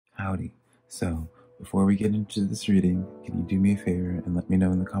Howdy. So, before we get into this reading, can you do me a favor and let me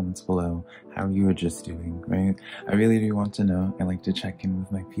know in the comments below how you are just doing, right? I really do want to know. I like to check in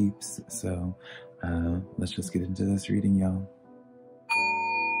with my peeps, so let's just get into this reading, y'all.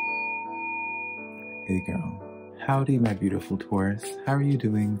 Hey girl. Howdy, my beautiful Taurus. How are you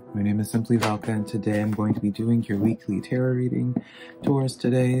doing? My name is SimplyVelca, and today I'm going to be doing your weekly tarot reading, Taurus,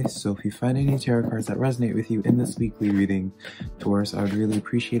 today. So if you find any tarot cards that resonate with you in this weekly reading, Taurus, I would really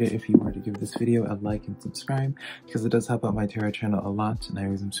appreciate it if you were to give this video a like and subscribe, because it does help out my tarot channel a lot, and I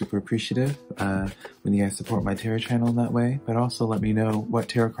always am super appreciative when you guys support my tarot channel in that way. But also let me know what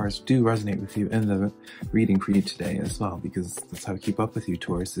tarot cards do resonate with you in the reading for you today as well, because that's how I keep up with you,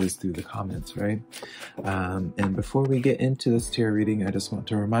 Taurus, is through the comments, right? And before we get into this tarot reading, I just want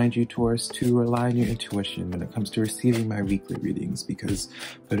to remind you, Taurus, to rely on your intuition when it comes to receiving my weekly readings, because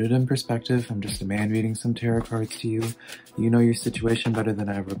put it in perspective, I'm just a man reading some tarot cards to you. You know your situation better than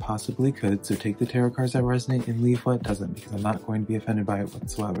I ever possibly could, so take the tarot cards that resonate and leave what doesn't, because I'm not going to be offended by it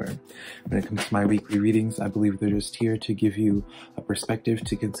whatsoever. When it comes to my weekly readings, I believe they're just here to give you a perspective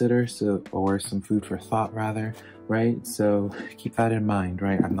to consider, or some food for thought rather, right? So keep that in mind,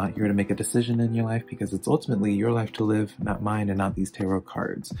 right? I'm not here to make a decision in your life, because it's ultimately your life to live, not mine, and not these tarot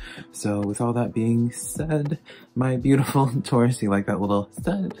cards. So with all that being said, my beautiful Taurus, you like that little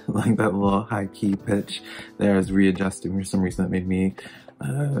said, like that little high key pitch there? I was readjusting for some reason. That made me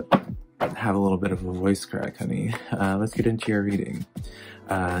have a little bit of a voice crack, honey. Let's get into your reading.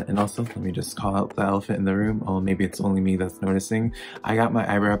 And also, let me just call out the elephant in the room. Oh, maybe it's only me that's noticing. I got my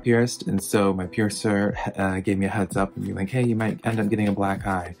eyebrow pierced, and so my piercer gave me a heads up and be like, hey, you might end up getting a black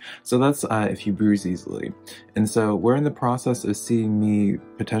eye. So that's if you bruise easily. And so we're in the process of seeing me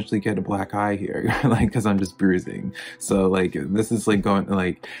potentially get a black eye here, like, because I'm just bruising. So like, this is like going,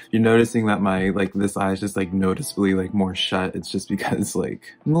 like, you're noticing that my, like, this eye is just like noticeably like more shut. It's just because like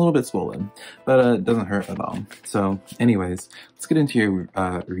I'm a little bit swollen, but it doesn't hurt at all. So anyways, let's get into your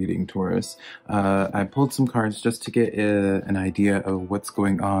reading, Taurus. I pulled some cards just to get an idea of what's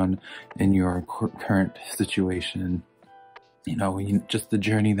going on in your current situation. You know, just the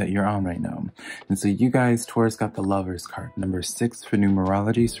journey that you're on right now. And so you guys, Taurus, got the Lovers card, number 6 for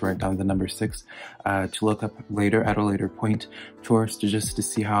numerology. So write down the number 6 to look up later at a later point, Taurus, to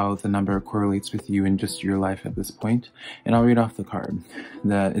see how the number correlates with you and just your life at this point. And I'll read off the card.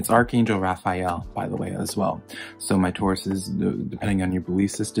 It's Archangel Raphael, by the way, as well. So my Taurus is, depending on your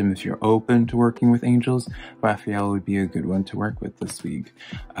belief system, if you're open to working with angels, Raphael would be a good one to work with this week.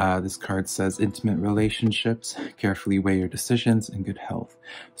 This card says intimate relationships, carefully weigh your decisions, and good health.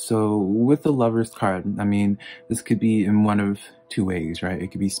 So with the Lovers card, I mean, this could be in one of two ways, right?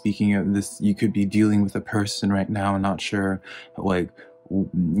 It could be speaking of this, you could be dealing with a person right now and not sure, like,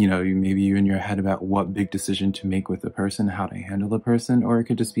 you know, maybe you're in your head about what big decision to make with the person, how to handle the person, or it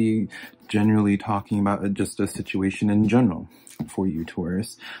could just be generally talking about just a situation in general for you,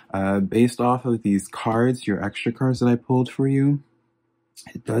 Taurus. Based off of these cards, your extra cards that I pulled for you,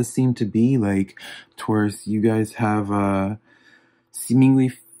 it does seem to be like, Taurus, you guys have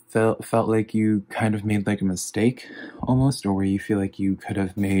seemingly felt like you kind of made like a mistake almost, or where you feel like you could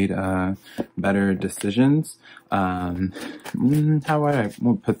have made better decisions. How would I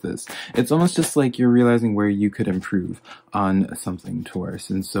put this? It's almost just like you're realizing where you could improve on something, Taurus.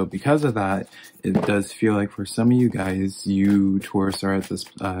 And so because of that, it does feel like for some of you guys, you, Taurus, are at this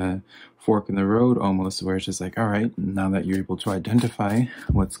fork in the road almost, where it's just like, all right, now that you're able to identify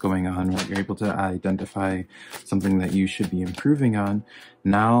what's going on, right, you're able to identify something that you should be improving on,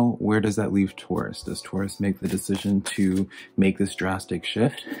 now where does that leave Taurus? Does Taurus make the decision to make this drastic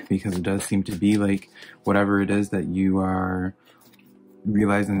shift? Because it does seem to be like whatever it is that you are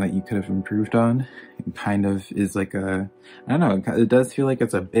realizing that you could have improved on, it kind of is like a, I don't know, it does feel like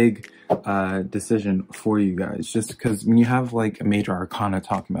it's a big decision for you guys, just because when you have like a major arcana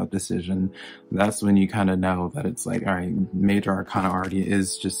talking about decision, that's when you kind of know that it's like, all right, major arcana already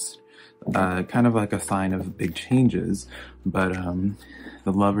is just kind of like a sign of big changes, but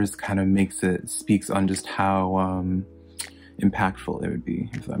the Lovers kind of speaks on just how impactful it would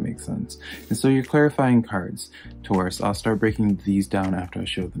be, if that makes sense. And so your clarifying cards, Taurus, I'll start breaking these down after I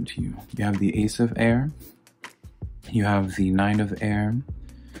show them to you. You have the Ace of Air, you have the 9 of Air,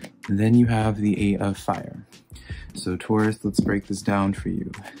 and then you have the 8 of Fire. So Taurus, let's break this down for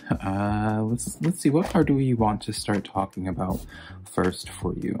you. Let's see, what card do we want to start talking about first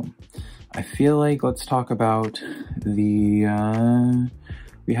for you? I feel like let's talk about the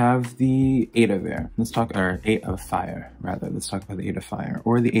we have the 8 of Air. Let's talk, or 8 of Fire, rather. Let's talk about the 8 of Fire,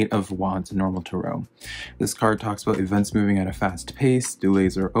 or the 8 of Wands in normal tarot. This card talks about events moving at a fast pace,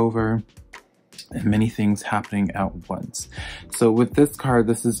 delays are over, and many things happening at once. So with this card,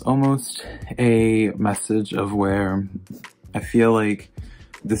 this is almost a message of where I feel like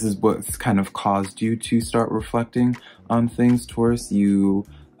this is what's kind of caused you to start reflecting on things, Taurus. You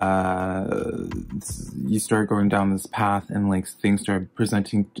start going down this path and like things start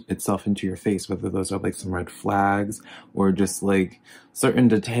presenting itself into your face, whether those are like some red flags or just like certain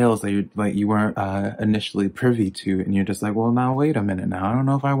details that you weren't initially privy to, and you're just like, well, now wait a minute, now I don't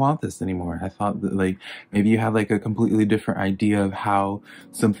know if I want this anymore. I thought that like maybe you had like a completely different idea of how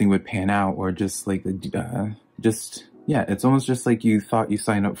something would pan out, or just like yeah, it's almost just like you thought you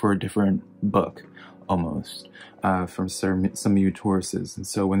signed up for a different book almost. From some of you Tauruses. And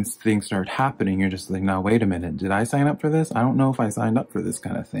so when things start happening, you're just like, now wait a minute, did I sign up for this? I don't know if I signed up for this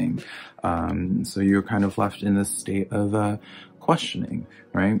kind of thing. So you're kind of left in this state of questioning,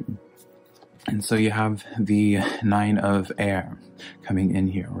 right? And so you have the Nine of Air coming in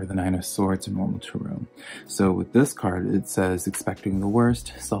here, or the Nine of Swords in normal tarot. So with this card, it says expecting the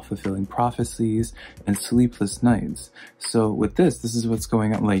worst, self-fulfilling prophecies, and sleepless nights. So with this is what's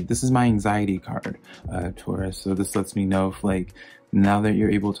going on. Like, this is my anxiety card, Taurus. So this lets me know if like, now that you're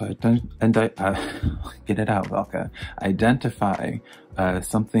able to get it out, Velca, identify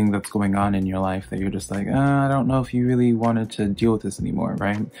something that's going on in your life that you're just like, I don't know if you really wanted to deal with this anymore,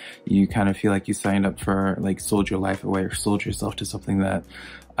 right? You kind of feel like you signed up for, like, sold your life away or sold yourself to something that,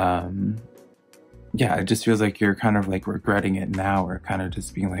 yeah, it just feels like you're kind of like regretting it now, or kind of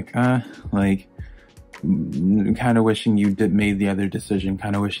just being like, like, kind of wishing you made the other decision,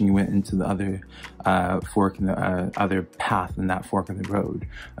 kind of wishing you went into the other fork in the other path in that fork of the road,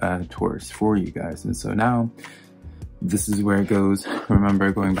 Taurus, for you guys. And so now this is where it goes.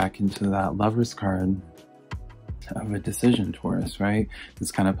 Remember, going back into that Lover's card of a decision, Taurus, right?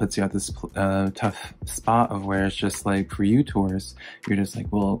 This kind of puts you at this tough spot of where it's just like, for you, Taurus, you're just like,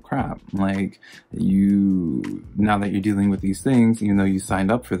 well, crap. Like, now that you're dealing with these things, even though you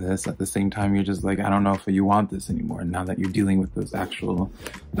signed up for this, at the same time, you're just like, I don't know if you want this anymore. Now that you're dealing with those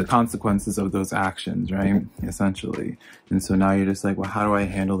the consequences of those actions, right? Essentially. And so now you're just like, well, how do I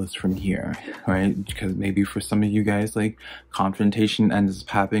handle this from here, right? Because maybe for some of you guys, like, confrontation ends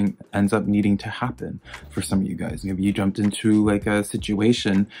up needing to happen for some of you guys. Maybe you jumped into like a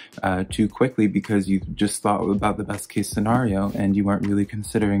situation too quickly because you just thought about the best case scenario and you weren't really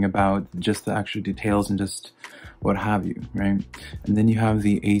considering about just the actual details and just what have you, right? And then you have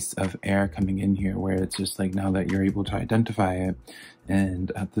the Ace of Air coming in here, where it's just like, now that you're able to identify it,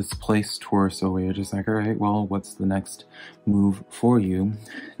 and at this place, Taurus, where you're just like, all right, well, what's the next move for you?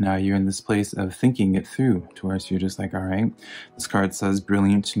 Now you're in this place of thinking it through, Taurus. You're just like, all right, this card says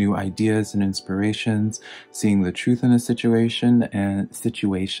brilliant new ideas and inspirations, seeing the truth in a situation and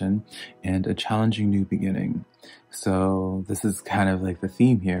a challenging new beginning. So this is kind of like the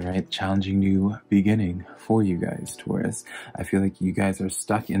theme here, right? Challenging new beginning for you guys, Taurus. I feel like you guys are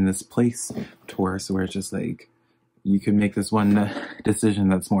stuck in this place, Taurus, where it's just like, you could make this one decision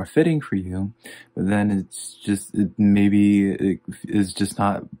that's more fitting for you, but then it's just, maybe it is just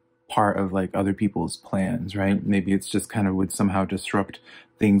not part of like other people's plans, right? Maybe it's just kind of would somehow disrupt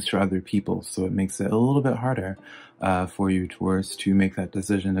things for other people. So it makes it a little bit harder for you, Taurus, to make that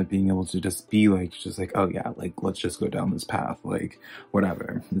decision of being able to just be like, oh yeah, like, let's just go down this path, like,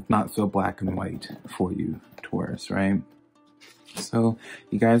 whatever. It's not so black and white for you, Taurus, right? So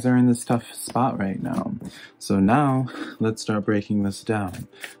you guys are in this tough spot right now. So now let's start breaking this down.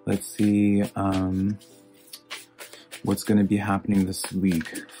 Let's see what's going to be happening this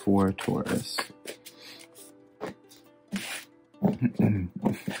week for Taurus.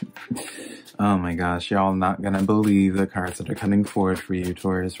 Oh my gosh, y'all not going to believe the cards that are coming forward for you,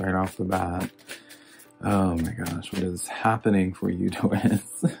 Taurus, right off the bat. Oh my gosh, what is happening for you,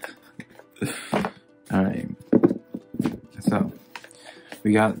 Taurus? All right. So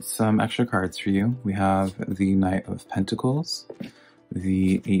we got some extra cards for you. We have the Knight of Pentacles,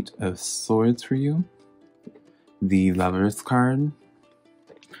 the Eight of Swords for you, the Lover's card,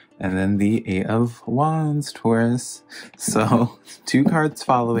 and then the Eight of Wands, Taurus. So 2 cards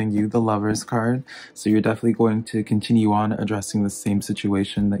following you, the Lover's card. So you're definitely going to continue on addressing the same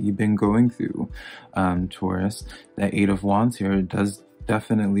situation that you've been going through, Taurus. That Eight of Wands here does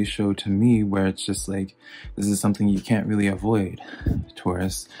definitely show to me where it's just like, this is something you can't really avoid,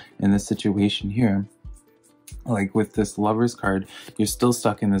 Taurus. In this situation here, like with this Lover's card, you're still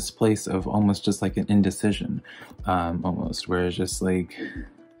stuck in this place of almost just like an indecision, almost, where it's just like,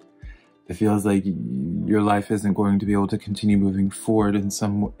 it feels like your life isn't going to be able to continue moving forward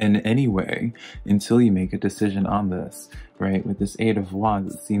in any way until you make a decision on this, right? With this Eight of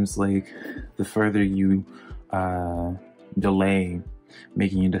Wands, it seems like the further you delay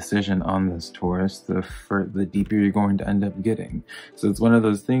making a decision on this, Taurus, the deeper you're going to end up getting. So it's one of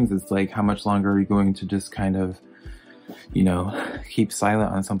those things, it's like, how much longer are you going to just kind of, you know, keep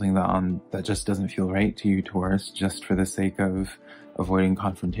silent on something that just doesn't feel right to you, Taurus, just for the sake of avoiding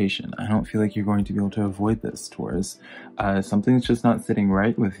confrontation? I don't feel like you're going to be able to avoid this, Taurus. Something's just not sitting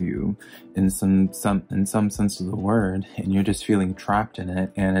right with you in some sense of the word, and you're just feeling trapped in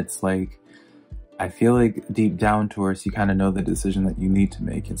it. And it's like, I feel like deep down, Taurus, you kind of know the decision that you need to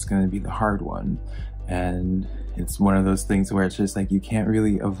make. It's going to be the hard one. And it's one of those things where it's just like, you can't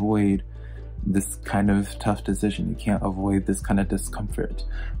really avoid this kind of tough decision. You can't avoid this kind of discomfort,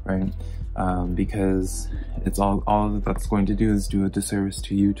 right? Because it's all that's going to do is do a disservice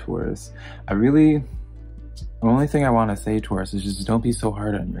to you, Taurus. The only thing I want to say, Taurus, is just don't be so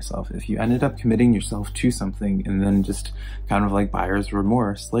hard on yourself. If you ended up committing yourself to something and then just kind of like buyer's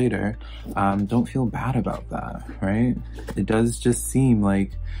remorse later, don't feel bad about that, right? It does just seem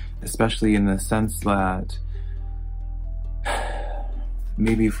like, especially in the sense that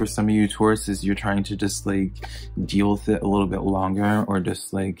maybe for some of you Tauruses, you're trying to just like deal with it a little bit longer, or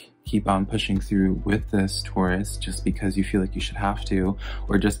just like keep on pushing through with this, Taurus, just because you feel like you should have to,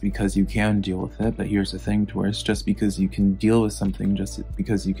 or just because you can deal with it. But here's the thing, Taurus, just because you can deal with something, just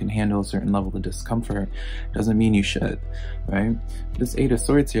because you can handle a certain level of discomfort, doesn't mean you should, right? This Eight of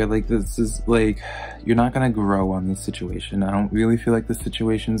Swords here, like, this is like, you're not going to grow on this situation. I don't really feel like the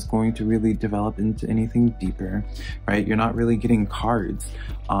situation is going to really develop into anything deeper, right? You're not really getting cards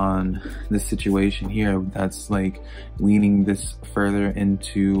on this situation here that's like leaning this further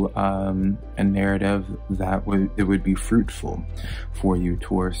into a narrative that would be fruitful for you,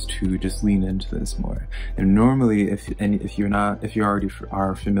 Taurus, to just lean into this more. And normally, if you already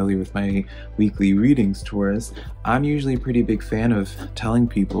are familiar with my weekly readings, Taurus, I'm usually a pretty big fan of telling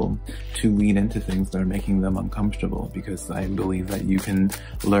people to lean into things that are making them uncomfortable, because I believe that you can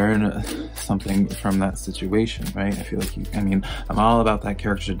learn something from that situation, right? I feel like I'm all about that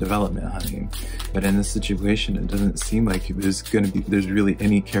character development, honey. But in this situation, it doesn't seem like there's really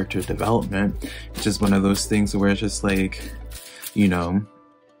any character development. It's just one of those things where it's just like, you know,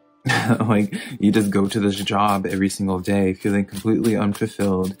 like, you just go to this job every single day feeling completely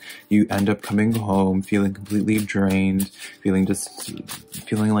unfulfilled. You end up coming home feeling completely drained, feeling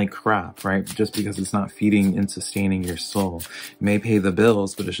like crap, right? Just because it's not feeding and sustaining your soul. It may pay the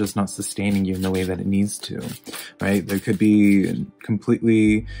bills, but it's just not sustaining you in the way that it needs to, right? There could be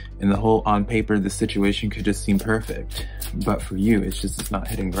completely, on paper, the situation could just seem perfect, but for you, it's not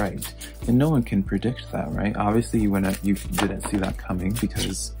hitting right. And no one can predict that, right? Obviously, you didn't see that coming,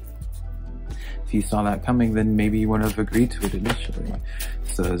 because if you saw that coming, then maybe you wouldn't have agreed to it initially.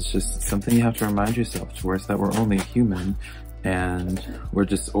 So it's just something you have to remind yourself, towards that we're only human, and we're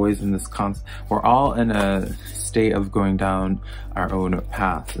just always in this we're all in a state of going down our own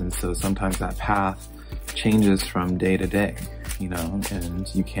path. And so sometimes that path changes from day to day, you know,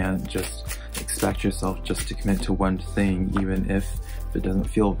 and you can't just expect yourself just to commit to one thing, even if it doesn't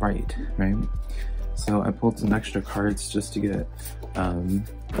feel right? So I pulled some extra cards just to get a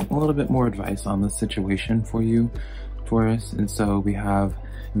little bit more advice on the situation for you, Taurus. And so we have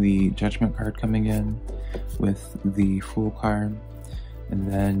the Judgment card coming in with the Fool card,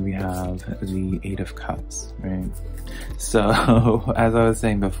 and then we have the Eight of Cups, right? So as I was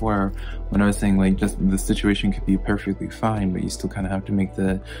saying before, when I was saying like just the situation could be perfectly fine, but you still kind of have to make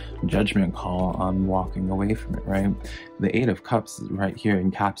the judgment call on walking away from it, right? The Eight of Cups right here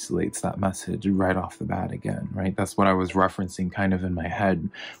encapsulates that message right off the bat again, right? That's what I was referencing kind of in my head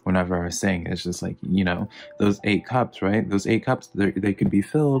whenever I was saying it. It's just like, you know, those 8 cups, right? Those 8 cups, they could be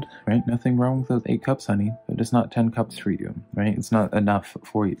filled, right? Nothing wrong with those 8 cups, honey, but it's not 10 cups for you, right? It's not enough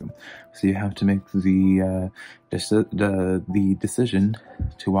for you. So you have to make the decision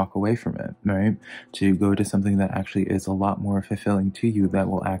to walk away from it, right? To go to something that actually is a lot more fulfilling to you, that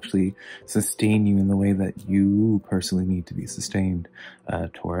will actually sustain you in the way that you personally need to be sustained,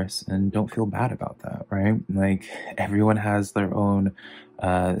 Taurus. And don't feel bad about that, right? Like, everyone has their own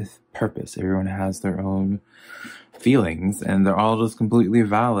purpose. Everyone has their own feelings, and they're all just completely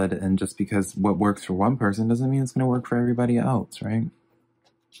valid. And just because what works for one person doesn't mean it's going to work for everybody else, right?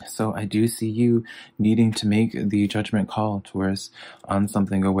 So I do see you needing to make the judgment call, Taurus, on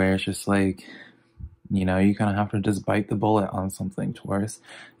something where it's just like, you know, you kind of have to just bite the bullet on something, Taurus.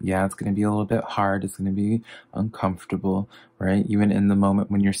 Yeah, it's going to be a little bit hard. It's going to be uncomfortable, right? Even in the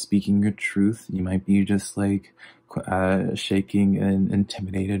moment when you're speaking your truth, you might be just like shaking and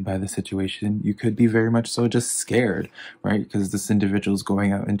intimidated by the situation. You could be very much so just scared, right? Because this individual is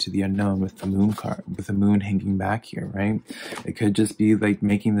going out into the unknown with the Moon card, with the Moon hanging back here, right? It could just be like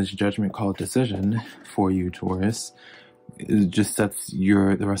making this judgment call decision for you, Taurus, it just sets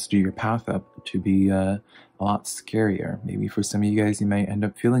the rest of your path up to be a lot scarier. Maybe for some of you guys, you might end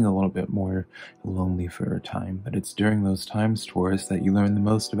up feeling a little bit more lonely for a time, but it's during those times, Taurus, that you learn the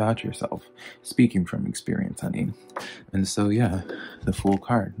most about yourself. Speaking from experience, honey. And so, yeah, the Fool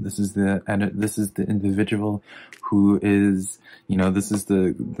card. This is the individual who is, you know, this is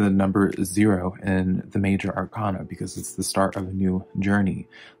the number 0 in the major arcana, because it's the start of a new journey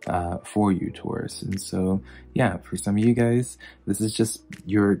for you, Taurus. And so, yeah, for some of you guys, this is just,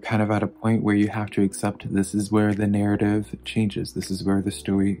 you're kind of at a point where you have to accept this is where the narrative changes. This is where the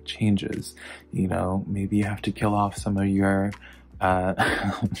story changes. You know, maybe you have to kill off some of your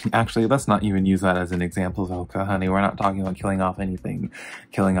actually, let's not even use that as an example, Velka, honey. We're not talking about killing off anything,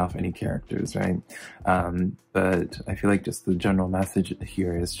 killing off any characters, right? But I feel like just the general message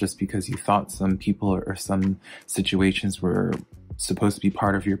here is just because you thought some people or some situations were supposed to be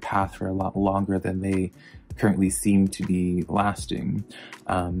part of your path for a lot longer than they currently seem to be lasting,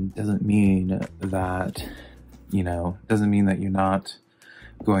 doesn't mean that, you know, doesn't mean that you're not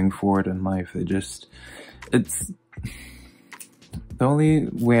going forward in life. It's the only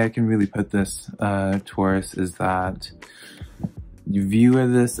way I can really put this, Taurus, is that you view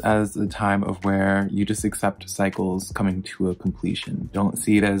this as a time of where you just accept cycles coming to a completion. Don't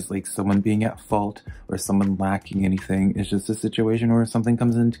see it as like someone being at fault or someone lacking anything. It's just a situation where something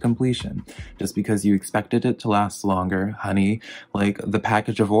comes into completion. Just because you expected it to last longer, honey, like the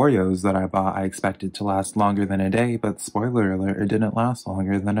package of Oreos that I bought, I expected to last longer than a day, but spoiler alert, it didn't last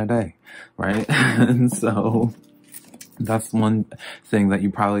longer than a day, right? And so that's one thing that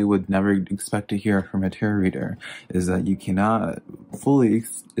you probably would never expect to hear from a tarot reader, is that you cannot fully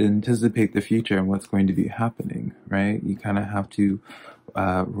anticipate the future and what's going to be happening, right? You kind of have to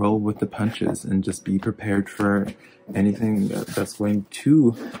roll with the punches and just be prepared for anything that's going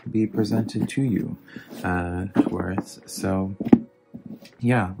to be presented to you, Taurus. So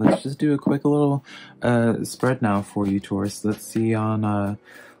yeah, let's just do a quick little spread now for you, Taurus. Let's see on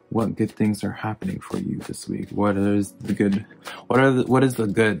what good things are happening for you this week. What is the good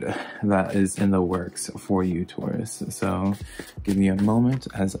that is in the works for you, Taurus? So give me a moment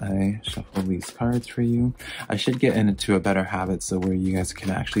as I shuffle these cards for you. I should get into a better habit so where you guys can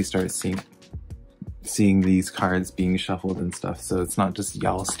actually start seeing these cards being shuffled and stuff, so it's not just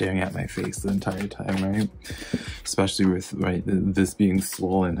y'all staring at my face the entire time, right? Especially with, right, this being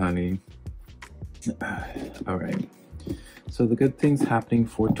swollen, honey. All right. So the good things happening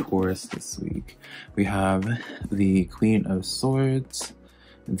for Taurus this week. We have the Queen of Swords,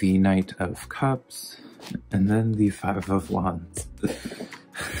 the Knight of Cups, and then the Five of Wands.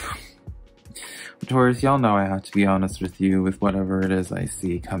 Taurus, y'all know I have to be honest with you with whatever it is I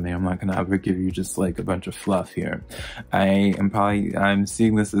see coming. I'm not gonna ever give you just like a bunch of fluff here. I'm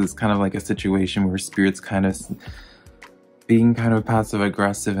seeing this as kind of like a situation where Spirit's kind of being kind of passive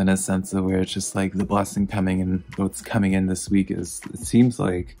aggressive in a sense of where it's just like the blessing coming in, what's coming in this week is, it seems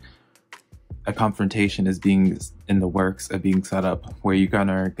like a confrontation is being in the works of being set up where you're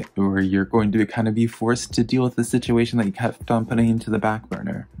going to kind of be forced to deal with the situation that you kept on putting into the back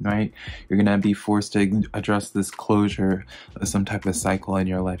burner, right? You're going to be forced to address this closure of some type of cycle in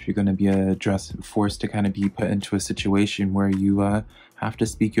your life. You're going to be forced to kind of be put into a situation where you have to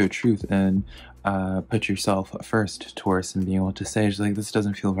speak your truth and put yourself first, Taurus, and being able to say, like, this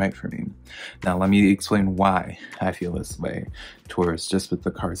doesn't feel right for me. Now, let me explain why I feel this way, Taurus, just with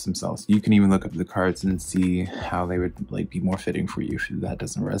the cards themselves. You can even look up the cards and see how they would like be more fitting for you if that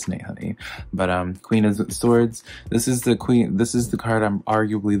doesn't resonate, honey. But Queen of Swords, this is the card I'm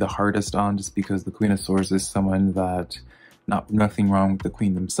arguably the hardest on, just because the Queen of Swords is someone that, nothing wrong with the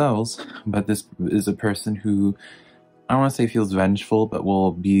Queen themselves, but this is a person who, I don't want to say feels vengeful, but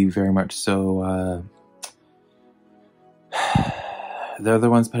will be very much so, they're the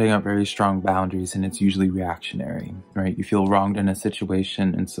ones putting up very strong boundaries, and it's usually reactionary, right? You feel wronged in a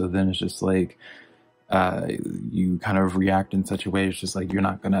situation, and so then it's just like, you kind of react in such a way, it's just like, you're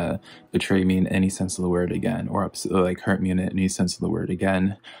not gonna betray me in any sense of the word again, or like hurt me in any sense of the word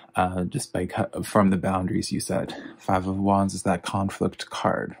again, just from the boundaries you set. Five of Wands is that conflict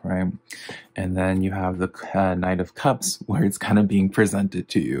card, right? And then you have the Knight of Cups, where it's kind of being presented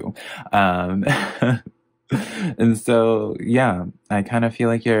to you. And so, yeah, I kind of feel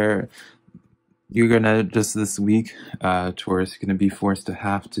like you're gonna just this week, Taurus, you're gonna be forced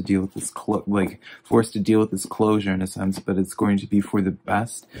to deal with this closure in a sense, but it's going to be for the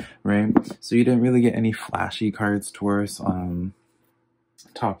best, right? So you didn't really get any flashy cards, Taurus,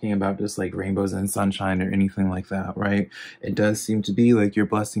 talking about just like rainbows and sunshine or anything like that, right? It does seem to be like your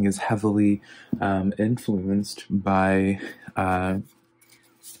blessing is heavily influenced by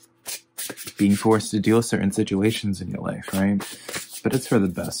being forced to deal with certain situations in your life, right? But it's for the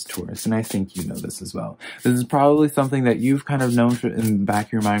best, Taurus, and I think you know this as well. This is probably something that you've kind of known in the back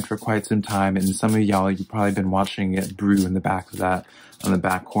of your mind for quite some time, and some of y'all, you've probably been watching it brew in the back of that, on the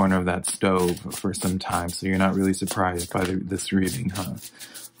back corner of that stove for some time, so you're not really surprised by this reading, huh?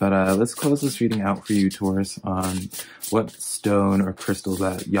 But let's close this reading out for you, Taurus, on what stone or crystal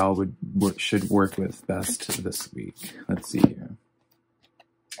that y'all should work with best this week. Let's see here.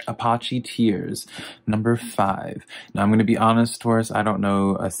 Apache Tears, number 5. Now, I'm going to be honest, Taurus, I don't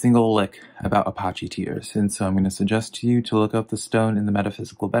know a single lick about Apache Tears, and so I'm going to suggest to you to look up the stone and the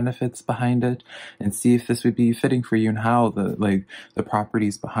metaphysical benefits behind it, and see if this would be fitting for you and how the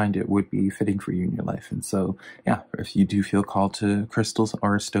properties behind it would be fitting for you in your life. And so, yeah, if you do feel called to crystals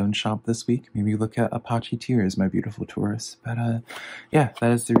or a stone shop this week, maybe look at Apache Tears, my beautiful Taurus. But yeah,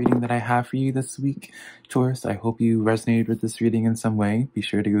 that is the reading that I have for you this week, Taurus. I hope you resonated with this reading in some way. Be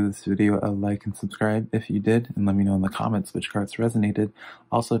sure to give this video a like and subscribe if you did, and let me know in the comments which cards resonated.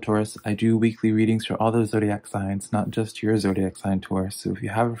 Also, Taurus, I do weekly readings for all those zodiac signs, not just your zodiac sign, Taurus. So if you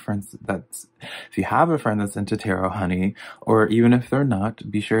have a friend that's into tarot, honey, or even if they're not,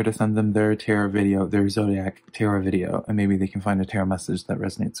 be sure to send them their tarot video, their zodiac tarot video, and maybe they can find a tarot message that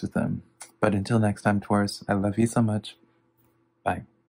resonates with them. But until next time, Taurus, I love you so much. Bye.